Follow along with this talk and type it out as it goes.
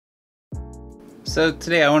So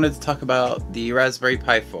today I wanted to talk about the Raspberry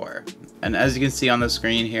Pi 4, and as you can see on the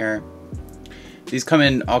screen here, these come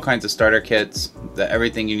in all kinds of starter kits,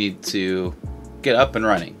 everything you need to get up and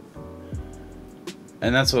running,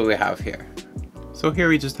 and that's what we have here. So here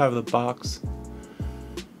we just have the box.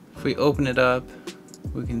 If we open it up,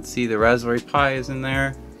 we can see the Raspberry Pi is in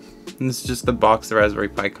there, and this is just the box the Raspberry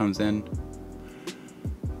Pi comes in.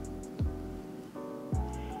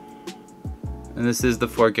 And this is the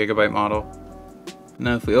 4GB model.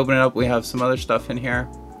 Now if we open it up, we have some other stuff in here.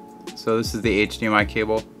 So this is the HDMI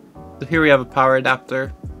cable. So here we have a power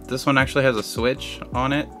adapter. This one actually has a switch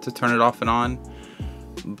on it to turn it off and on.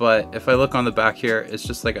 But if I look on the back here, it's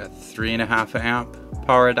just like a 3.5 amp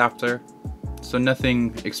power adapter. So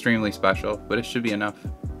nothing extremely special, but it should be enough.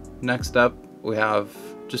 Next up, we have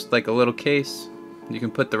just like a little case. You can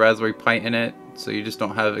put the Raspberry Pi in it, so you just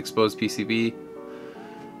don't have exposed PCB.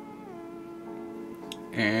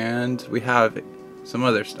 And we have some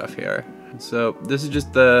other stuff here. So this is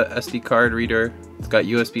just the SD card reader. It's got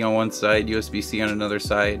USB on one side, USB-C on another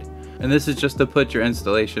side. And this is just to put your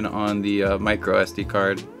installation on the micro SD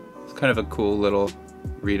card. It's kind of a cool little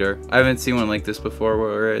reader. I haven't seen one like this before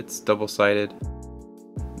where it's double-sided.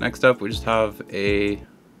 Next up, we just have a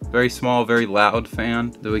very small, very loud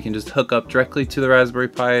fan that we can just hook up directly to the Raspberry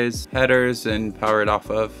Pi's headers and power it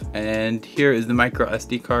off of. And here is the micro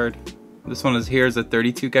SD card. This one is here is a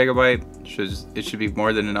 32GB. It should be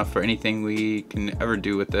more than enough for anything we can ever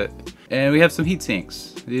do with it. And we have some heat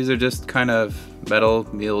sinks. These are just kind of metal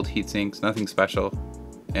milled heat sinks, nothing special.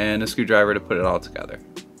 And a screwdriver to put it all together.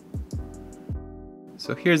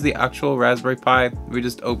 So here's the actual Raspberry Pi. We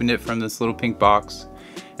just opened it from this little pink box.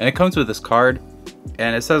 And it comes with this card.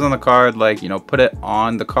 And it says on the card, like, you know, put it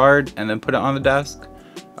on the card and then put it on the desk.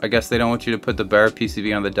 I guess they don't want you to put the bare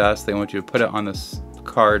PCB on the desk. They want you to put it on this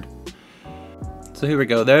card. So here we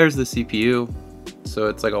go, there's the CPU. So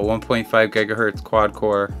it's like a 1.5 gigahertz quad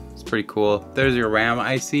core. It's pretty cool. There's your RAM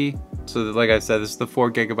IC. So like I said, this is the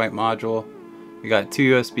 4GB module. You got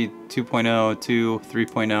two USB 2.0, two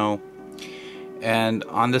 3.0. And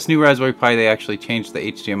on this new Raspberry Pi, they actually changed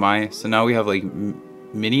the HDMI. So now we have like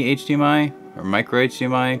mini HDMI or micro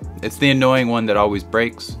HDMI. It's the annoying one that always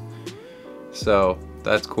breaks. So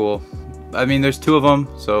that's cool. I mean, there's two of them,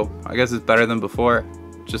 so I guess it's better than before.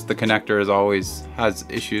 Just the connector always has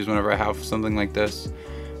issues whenever I have something like this.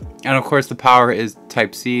 And of course the power is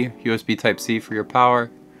Type C, USB Type C for your power.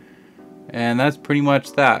 And that's pretty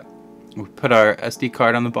much that. We put our SD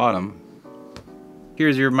card on the bottom.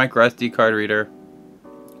 Here's your micro SD card reader.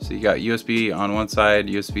 So you got USB on one side,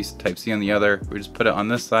 USB Type C on the other. We just put it on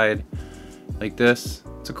this side like this.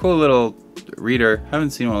 It's a cool little reader.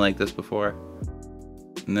 Haven't seen one like this before.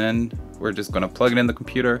 And then we're just gonna plug it in the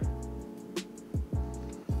computer.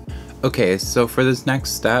 Okay, so for this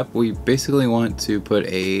next step, we basically want to put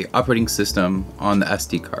a operating system on the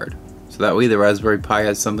SD card. So that way the Raspberry Pi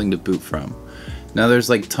has something to boot from. Now there's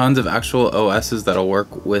like tons of actual OSs that'll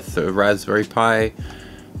work with the Raspberry Pi,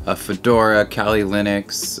 Fedora, Kali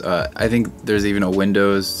Linux. I think there's even a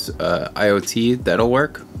Windows IoT that'll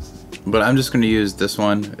work. But I'm just gonna use this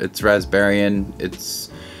one. It's Raspberrian. It's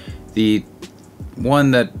the one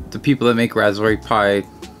that the people that make Raspberry Pi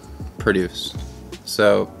produce.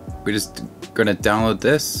 So we're just gonna download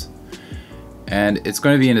this, and it's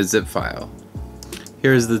gonna be in a zip file.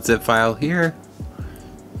 Here's the zip file here,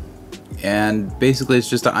 and basically it's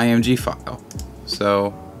just an IMG file.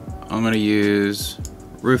 So I'm gonna use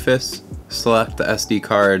Rufus, select the SD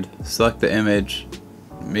card, select the image,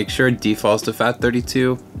 make sure it defaults to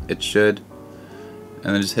FAT32, it should,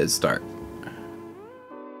 and then just hit start.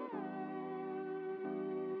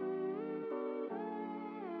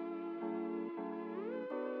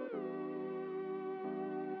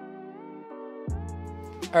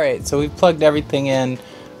 Alright, so we've plugged everything in,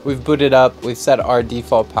 we've booted up, we've set our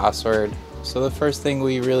default password. So the first thing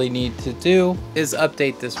we really need to do is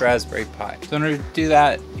update this Raspberry Pi. So in order to do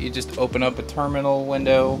that, you just open up a terminal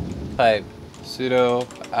window, type sudo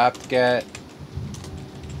apt-get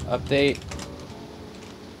update.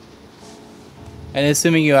 And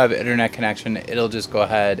assuming you have internet connection, it'll just go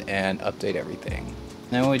ahead and update everything.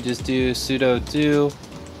 Then we just do sudo do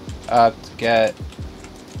apt-get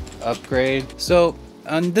upgrade. So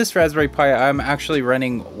on this Raspberry Pi, I'm actually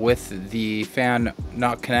running with the fan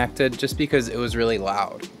not connected just because it was really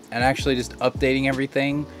loud. And actually just updating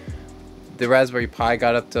everything, the Raspberry Pi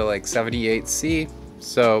got up to like 78C.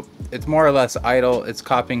 So it's more or less idle, it's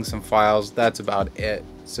copying some files, that's about it.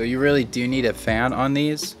 So you really do need a fan on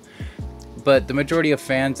these. But the majority of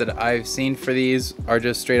fans that I've seen for these are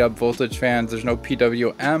just straight up voltage fans, there's no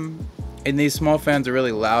PWM. And these small fans are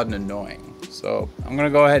really loud and annoying. So I'm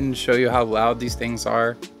gonna go ahead and show you how loud these things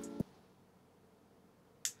are.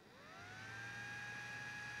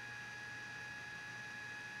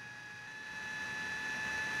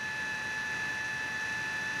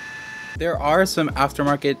 There are some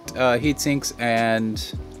aftermarket heat sinks,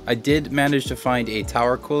 and I did manage to find a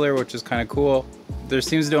tower cooler, which is kind of cool. There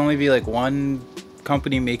seems to only be like one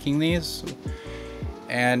company making these,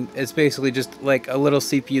 and it's basically just like a little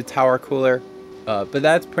CPU tower cooler. But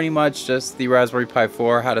that's pretty much just the Raspberry Pi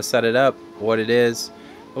 4, how to set it up, what it is.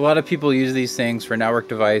 A lot of people use these things for network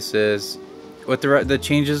devices. With the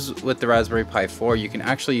changes with the Raspberry Pi 4, you can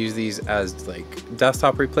actually use these as like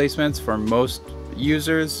desktop replacements for most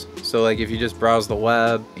users. So like if you just browse the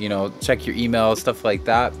web, you know, check your email, stuff like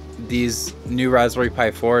that, these new Raspberry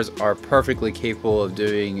Pi 4s are perfectly capable of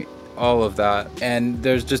doing all of that. And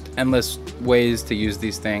there's just endless ways to use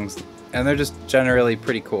these things, and they're just generally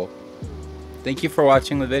pretty cool. Thank you for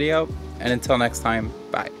watching the video, and until next time.